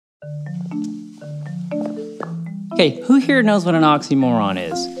Okay, who here knows what an oxymoron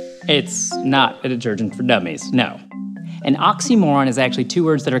is? It's not a detergent for dummies, no. An oxymoron is actually two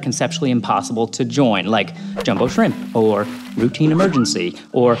words that are conceptually impossible to join, like jumbo shrimp, or routine emergency,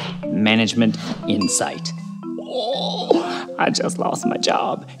 or management insight. Oh, I just lost my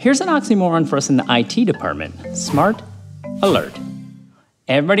job. Here's an oxymoron for us in the IT department. Smart alert.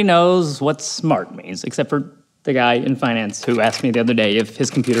 Everybody knows what smart means, except for the guy in finance who asked me the other day if his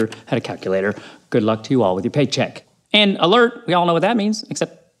computer had a calculator. Good luck to you all with your paycheck. And alert, we all know what that means,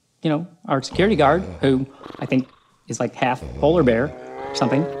 except, our security guard, who I think is like half polar bear or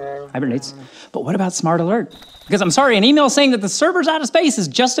something, hibernates. But what about smart alert? Because I'm sorry, an email saying that the server's out of space is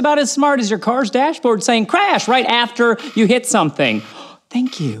just about as smart as your car's dashboard saying crash right after you hit something.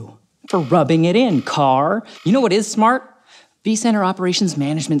 Thank you for rubbing it in, car. You know what is smart? vCenter Operations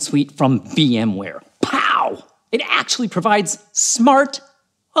Management Suite from VMware. Pow! It actually provides smart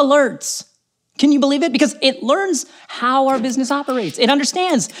alerts. Can you believe it? Because it learns how our business operates. It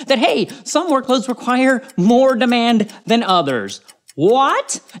understands that, hey, some workloads require more demand than others.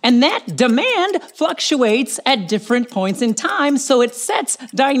 What? And that demand fluctuates at different points in time, so it sets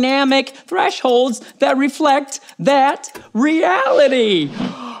dynamic thresholds that reflect that reality.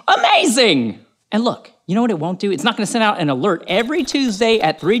 Amazing! And look, you know what it won't do? It's not going to send out an alert every Tuesday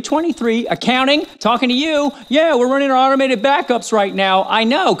at 3:23, accounting, talking to you. Yeah, we're running our automated backups right now. I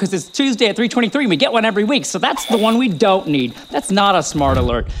know, because it's Tuesday at 3:23, and we get one every week, so that's the one we don't need. That's not a smart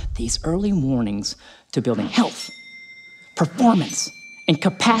alert. These early warnings to building health, performance, and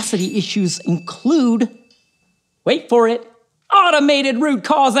capacity issues include, wait for it, automated root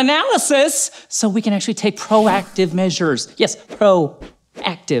cause analysis, so we can actually take proactive measures. Yes,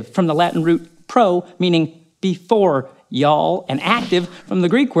 proactive, from the Latin root pro, meaning before, y'all, and active from the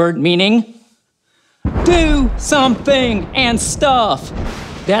Greek word meaning do something and stuff.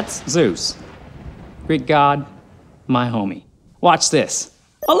 That's Zeus, Greek god, my homie. Watch this.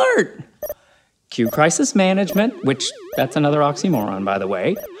 Alert! Cue crisis management, which that's another oxymoron, by the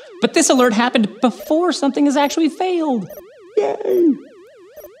way. But this alert happened before something has actually failed. Yay!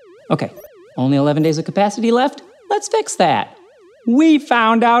 Okay, only 11 days of capacity left. Let's fix that. We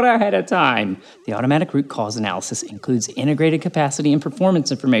found out ahead of time. The automatic root cause analysis includes integrated capacity and performance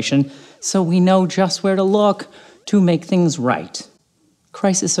information, so we know just where to look to make things right.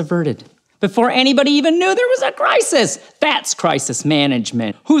 Crisis averted. Before anybody even knew there was a crisis. That's crisis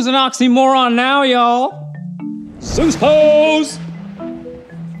management. Who's an oxymoron now, y'all? Zeus pose!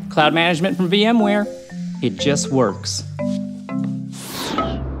 Cloud management from VMware. It just works.